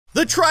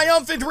the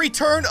triumphant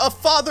return of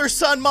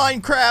father-son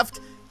Minecraft,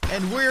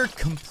 and we're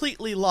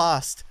completely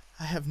lost.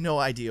 I have no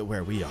idea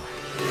where we are.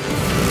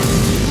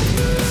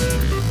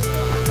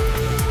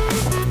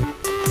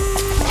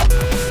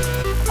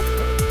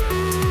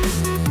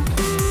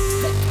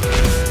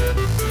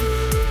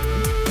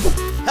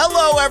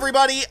 Hello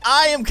everybody,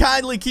 I am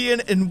Kindly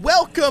Keyin, and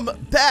welcome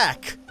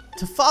back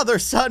to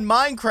father-son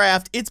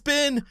Minecraft. It's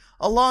been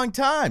a long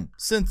time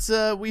since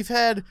we've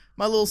had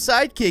my little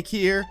sidekick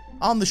here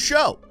on the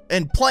show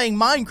and playing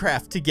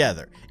Minecraft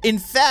together. In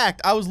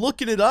fact, I was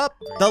looking it up.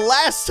 The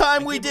last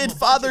time we did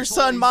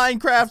father-son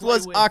Minecraft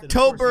was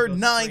October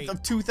 9th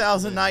of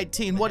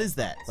 2019. What is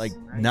that? Like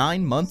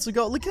 9 months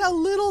ago? Look at how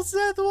little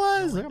Seth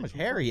was. Look how much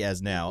hair he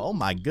has now. Oh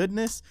my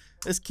goodness.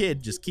 This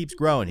kid just keeps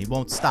growing. He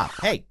won't stop.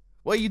 Hey,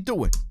 what are you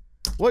doing?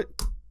 What?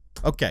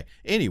 Okay,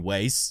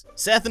 anyways,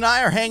 Seth and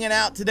I are hanging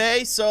out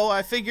today, so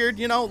I figured,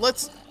 you know,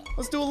 let's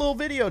do a little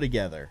video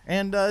together.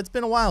 And it's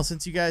been a while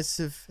since you guys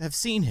have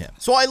seen him.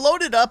 So I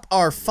loaded up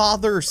our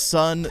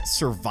father-son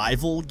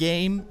survival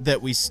game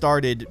that we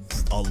started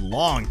a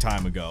long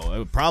time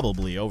ago,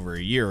 probably over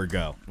a year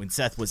ago, when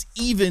Seth was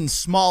even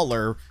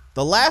smaller.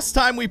 The last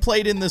time we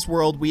played in this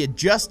world, we had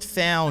just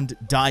found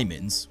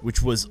diamonds,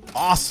 which was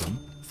awesome,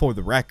 for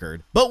the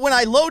record. But when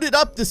I loaded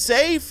up the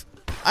save,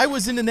 I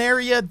was in an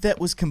area that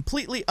was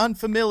completely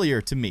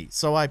unfamiliar to me,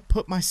 so I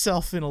put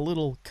myself in a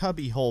little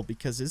cubby hole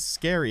because it's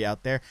scary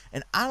out there,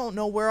 and I don't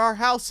know where our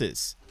house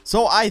is.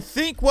 So I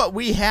think what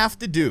we have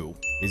to do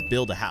is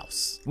build a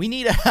house. We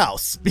need a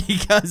house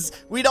because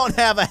we don't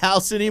have a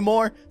house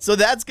anymore, so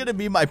that's gonna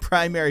be my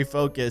primary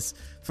focus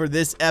for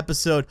this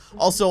episode.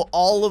 Also,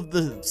 all of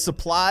the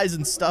supplies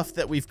and stuff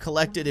that we've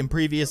collected in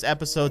previous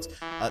episodes,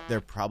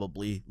 they're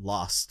probably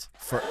lost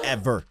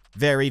forever.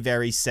 Very,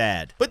 very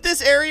sad. But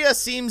this area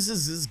seems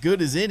as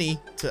good as any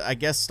to, I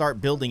guess, start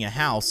building a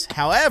house.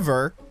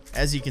 However,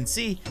 as you can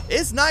see,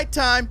 it's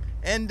nighttime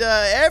and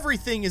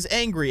everything is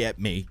angry at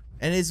me.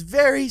 And it's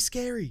very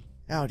scary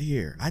out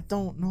here. I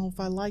don't know if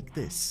I like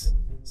this.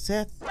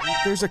 Seth,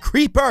 there's a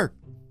creeper.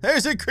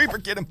 There's a creeper.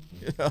 Get him.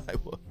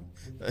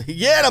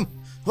 Get him.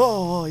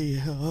 Oh,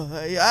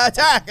 yeah.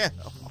 Attack.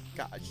 Oh,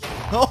 gosh.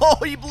 Oh,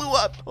 he blew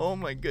up. Oh,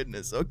 my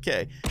goodness.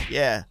 Okay.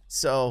 Yeah.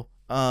 So,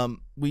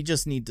 we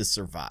just need to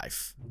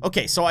survive.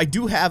 Okay, so I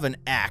do have an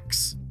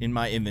axe in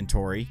my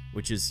inventory,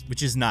 which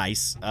is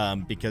nice,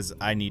 because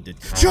I need to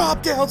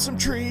chop down some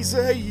trees.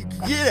 Hey,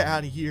 get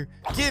out of here.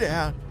 Get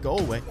out. Go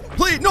away.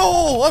 Please,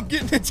 no, I'm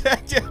getting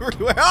attacked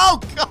everywhere. Oh,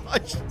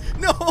 gosh.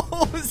 No,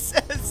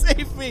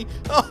 save me.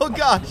 Oh,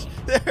 gosh.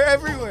 They're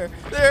everywhere.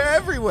 They're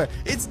everywhere.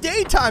 It's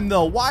daytime,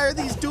 though. Why are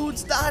these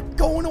dudes not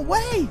going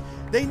away?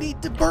 They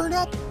need to burn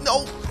up.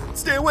 No,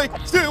 stay away.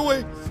 Stay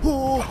away.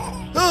 Oh,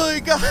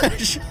 my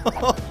gosh.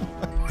 Oh,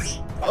 gosh.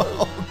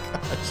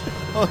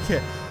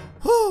 Okay.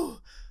 Whew.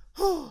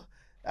 Whew.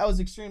 That was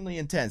extremely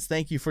intense.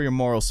 Thank you for your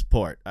moral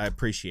support. I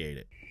appreciate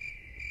it.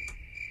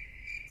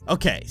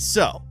 Okay,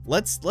 so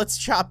let's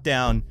chop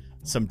down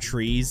some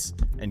trees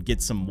and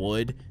get some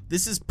wood.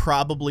 This is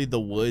probably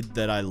the wood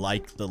that I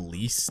like the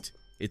least.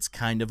 It's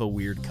kind of a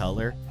weird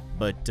color,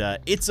 but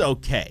it's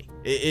okay.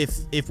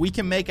 If we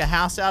can make a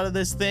house out of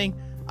this thing,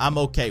 I'm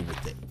okay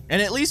with it.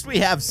 And at least we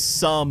have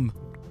some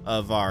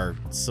of our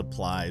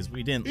supplies.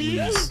 We didn't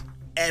lose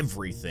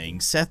everything.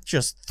 Seth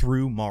just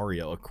threw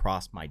Mario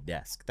across my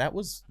desk.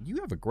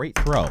 You have a great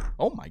throw.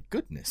 Oh my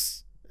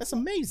goodness. That's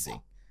amazing.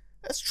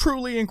 That's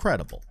truly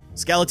incredible.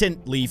 Skeleton,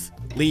 leave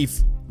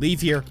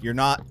here. You're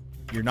not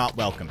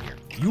welcome here.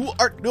 You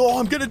are, no,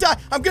 I'm gonna die.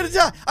 I'm gonna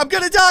die. I'm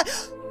gonna die.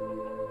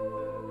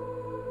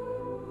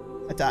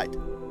 I died.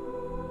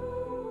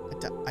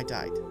 I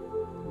died.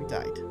 We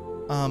died.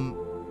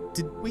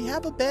 Did we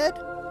have a bed?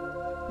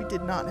 We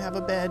did not have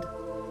a bed.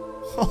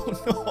 Oh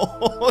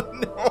no,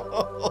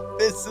 no,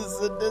 this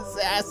is a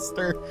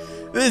disaster.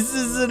 This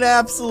is an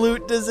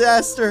absolute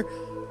disaster.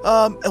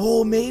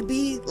 Oh,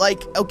 maybe,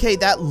 like, okay,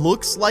 that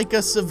looks like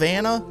a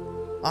savanna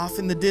off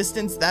in the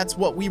distance. That's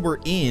what we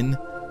were in,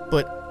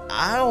 but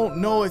I don't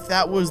know if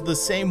that was the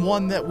same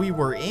one that we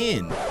were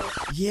in.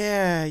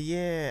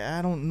 Yeah,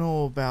 I don't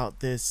know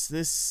about this.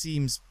 This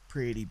seems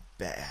pretty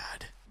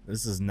bad.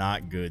 This is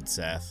not good,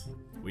 Seth.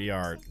 We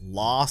are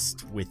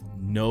lost with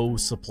no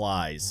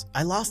supplies.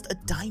 I lost a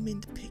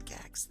diamond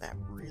pickaxe. That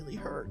really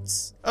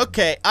hurts.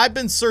 Okay, I've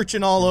been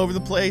searching all over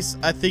the place.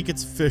 I think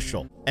it's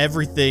official.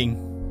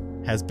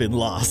 Everything has been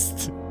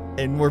lost.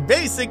 And we're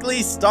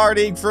basically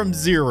starting from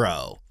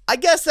zero. I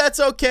guess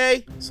that's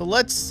okay. So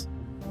let's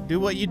do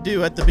what you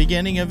do at the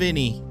beginning of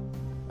any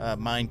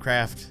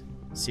Minecraft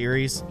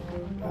series.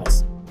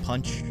 Let's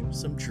punch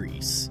some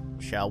trees,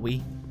 shall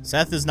we?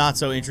 Seth is not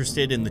so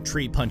interested in the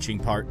tree punching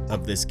part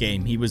of this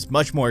game. He was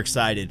much more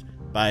excited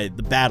by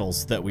the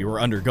battles that we were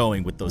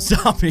undergoing with those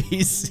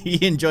zombies.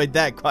 He enjoyed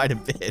that quite a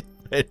bit.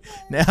 But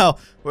now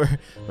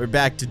we're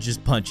back to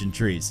just punching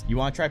trees. You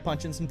want to try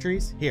punching some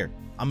trees? Here,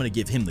 I'm gonna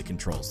give him the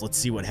controls. Let's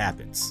see what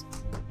happens.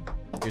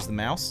 Here's the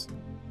mouse.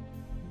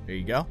 There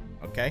you go.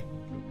 Okay,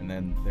 and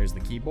then there's the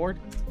keyboard.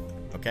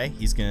 Okay,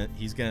 he's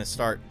gonna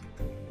start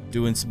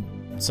doing some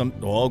some,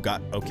 oh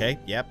god, okay,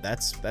 yep,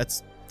 that's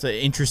an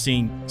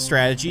interesting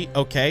strategy.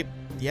 Okay,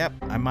 yep,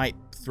 I might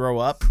throw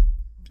up.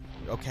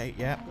 Okay,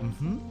 yeah,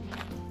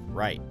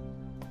 right.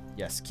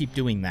 Yes, keep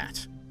doing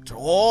that.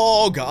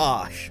 Oh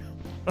gosh.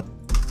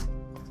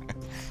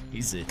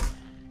 He's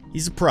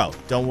a pro,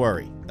 don't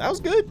worry. That was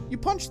good, you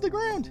punched the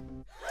ground.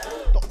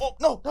 Oh,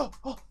 no, no,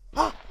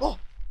 oh.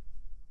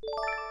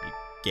 He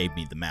gave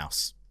me the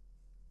mouse.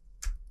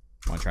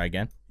 Wanna try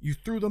again? You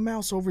threw the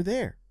mouse over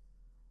there.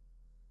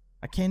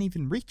 I can't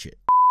even reach it.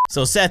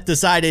 So Seth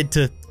decided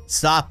to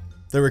stop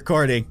the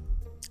recording.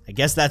 I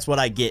guess that's what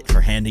I get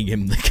for handing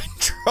him the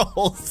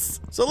controls.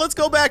 So let's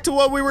go back to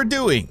what we were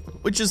doing,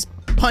 which is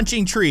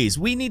punching trees.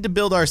 We need to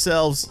build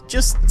ourselves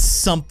just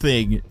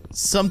something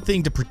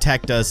to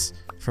protect us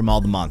from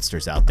all the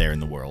monsters out there in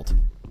the world.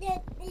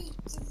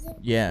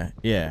 Yeah.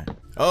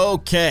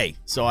 Okay,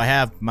 so I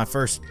have my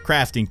first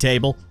crafting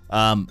table.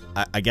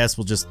 I guess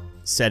we'll just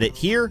set it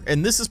here,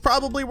 and this is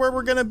probably where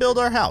we're gonna build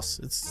our house.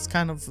 It's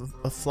kind of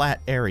a flat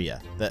area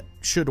that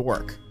should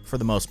work for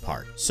the most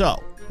part.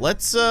 So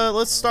let's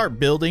start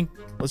building.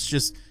 Let's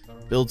just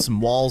build some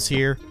walls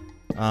here.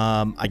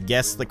 I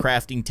guess the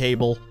crafting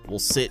table will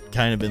sit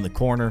kind of in the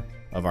corner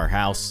of our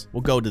house.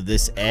 We'll go to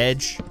this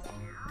edge,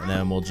 and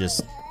then we'll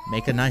just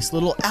make a nice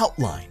little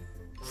outline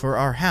for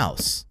our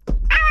house.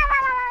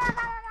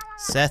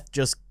 Seth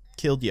just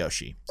killed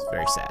Yoshi. It's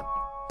very sad.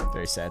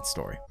 Very sad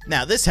story.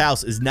 Now, this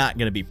house is not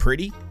going to be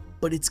pretty,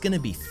 but it's going to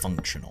be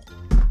functional.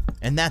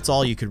 And that's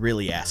all you could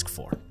really ask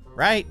for,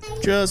 right?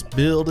 Just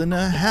building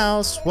a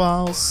house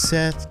while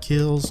Seth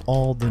kills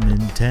all the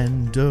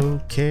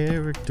Nintendo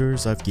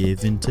characters I've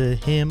given to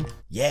him.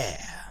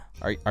 Yeah.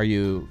 Are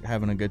you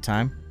having a good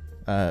time?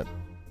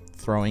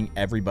 Throwing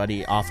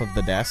everybody off of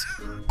the desk?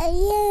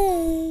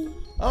 Yeah.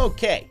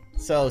 Okay.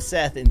 So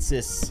Seth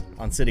insists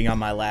on sitting on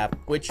my lap,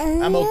 which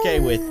I'm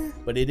okay with,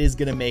 but it is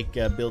gonna make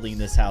building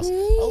this house a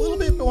little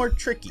bit more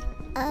tricky.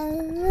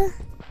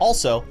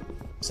 Also,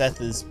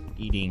 Seth is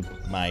eating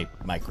my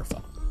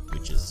microphone,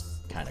 which is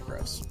kind of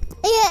gross.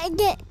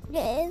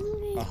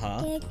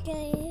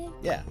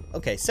 Yeah,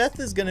 okay, Seth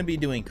is gonna be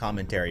doing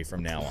commentary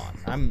from now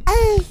on.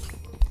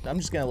 I'm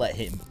just gonna let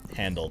him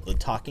handle the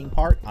talking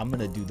part. I'm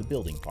gonna do the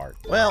building part.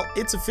 Well,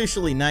 it's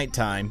officially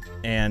nighttime,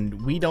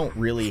 and we don't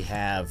really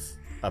have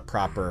a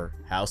proper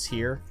house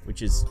here,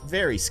 which is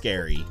very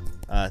scary.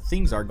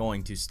 Things are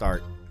going to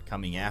start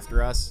coming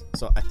after us,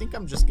 so I think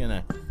I'm just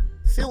gonna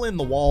fill in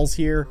the walls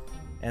here,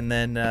 and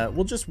then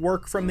we'll just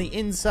work from the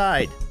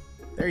inside.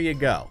 There you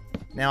go.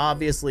 Now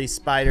obviously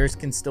spiders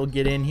can still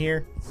get in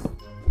here,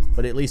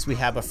 but at least we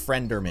have a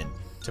frienderman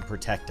to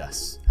protect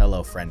us.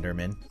 Hello,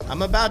 frienderman.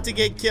 I'm about to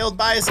get killed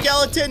by a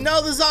skeleton.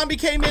 No, the zombie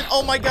came in.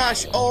 Oh my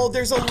gosh. Oh,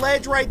 there's a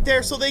ledge right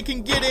there so they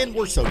can get in.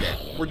 We're so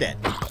dead. We're dead.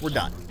 We're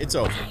done. It's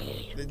over.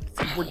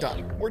 We're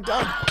done. We're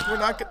done. We're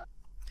not gonna.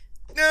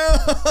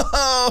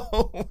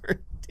 No!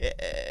 We're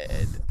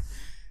dead.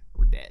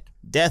 We're dead.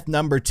 Death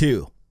number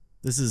 2.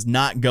 This is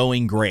not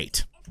going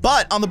great.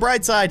 But on the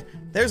bright side,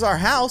 there's our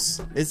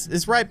house.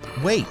 It's right.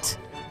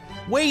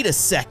 Wait a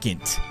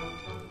second.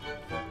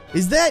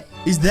 Is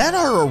that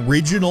our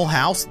original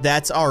house?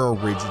 That's our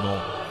original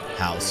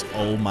house.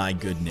 Oh my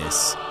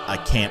goodness. I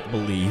can't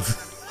believe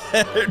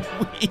that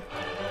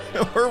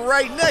we're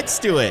right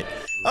next to it.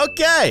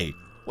 Okay.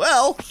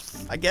 Well,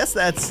 I guess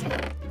that's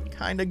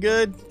kind of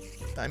good.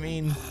 I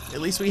mean,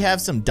 at least we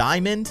have some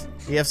diamond.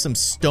 We have some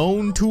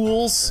stone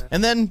tools.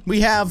 And then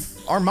we have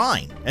our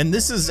mine. And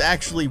this is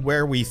actually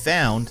where we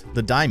found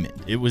the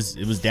diamond. It was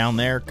down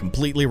there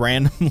completely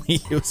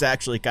randomly. It was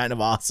actually kind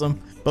of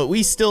awesome. But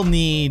we still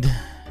need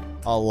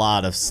a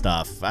lot of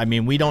stuff. I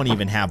mean, we don't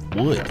even have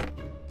wood.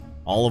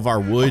 All of our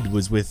wood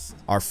was with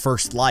our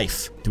first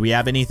life. Do we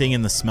have anything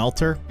in the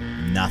smelter?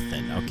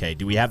 Nothing. Okay,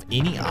 do we have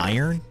any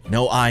iron?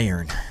 No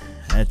iron.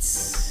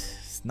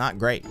 It's not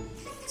great.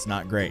 It's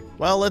not great.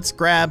 Well, let's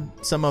grab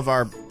some of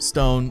our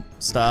stone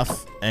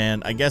stuff,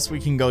 and I guess we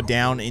can go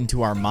down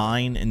into our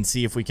mine and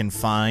see if we can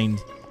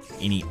find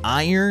any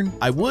iron.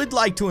 I would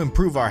like to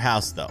improve our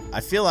house, though.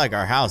 I feel like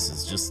our house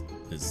is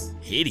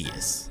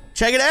hideous.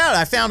 Check it out,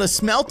 I found a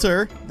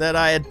smelter that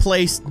I had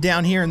placed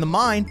down here in the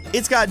mine.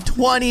 It's got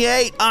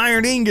 28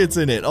 iron ingots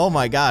in it. Oh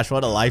my gosh,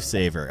 what a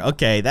lifesaver.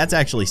 Okay, that's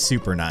actually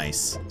super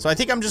nice. So I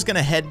think I'm just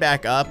gonna head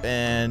back up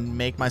and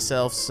make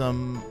myself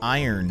some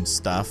iron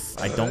stuff.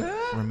 I don't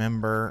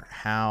remember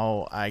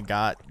how I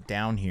got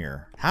down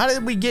here. How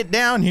did we get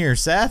down here,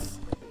 Seth?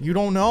 You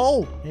don't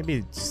know?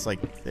 Maybe just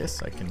like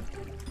this, I can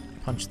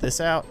punch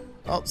this out.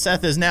 Oh,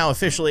 Seth is now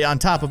officially on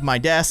top of my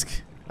desk.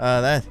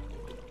 That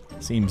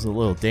seems a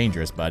little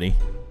dangerous, buddy.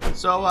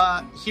 So,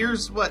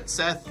 here's what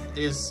Seth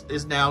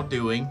is now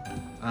doing,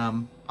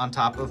 on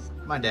top of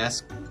my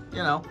desk. You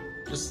know,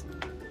 just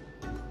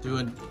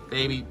doing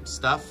baby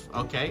stuff.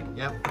 Okay,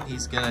 yep,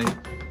 he's gonna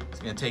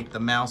take the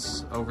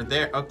mouse over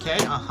there. Okay,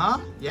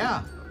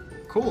 yeah,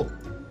 cool.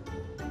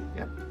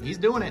 Yep, he's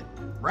doing it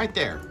right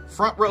there.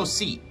 Front row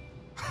seat.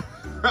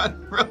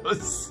 Front row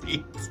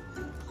seat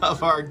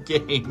of our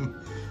game.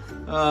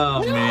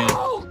 Oh, man.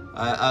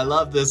 I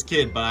love this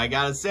kid, but I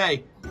gotta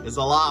say, It's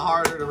a lot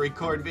harder to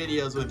record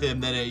videos with him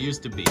than it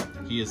used to be.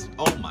 He is,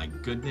 oh my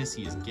goodness,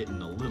 he is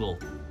getting a little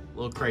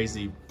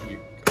crazy.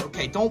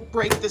 Okay, don't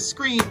break the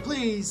screen,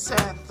 please,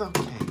 Seth.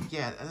 Okay,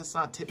 yeah, that's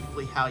not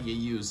typically how you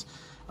use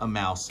a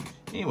mouse.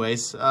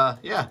 Anyways,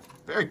 yeah,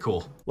 very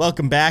cool.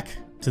 Welcome back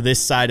to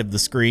this side of the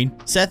screen.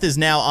 Seth is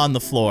now on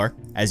the floor,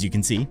 as you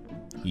can see.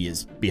 He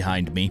is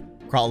behind me,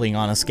 crawling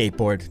on a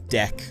skateboard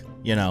deck,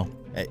 you know,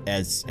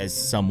 as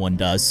someone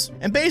does,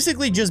 and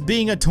basically just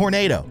being a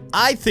tornado.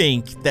 I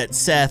think that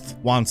Seth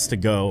wants to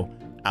go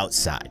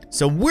outside,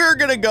 so we're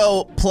gonna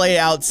go play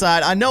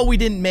outside. I know we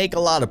didn't make a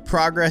lot of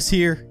progress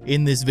here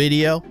in this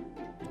video,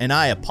 and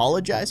I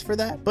apologize for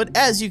that, but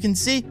as you can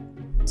see,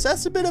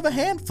 Seth's a bit of a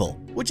handful,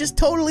 which is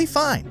totally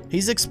fine.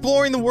 He's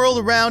exploring the world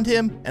around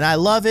him, and I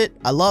love it.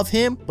 I love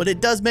him, but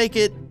it does make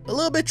it a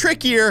little bit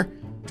trickier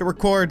to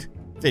record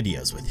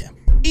videos with him.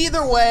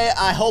 Either way,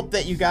 I hope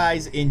that you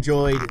guys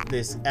enjoyed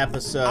this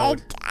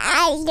episode.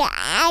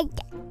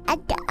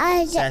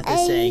 Seth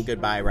is saying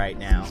goodbye right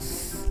now.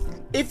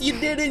 If you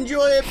did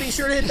enjoy it, be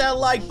sure to hit that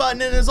like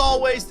button. And as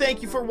always,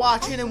 thank you for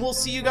watching, and we'll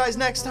see you guys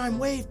next time.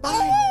 Wave,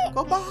 bye.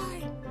 Go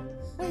bye.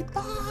 Wave,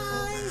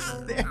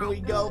 bye. There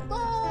we go.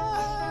 Bye.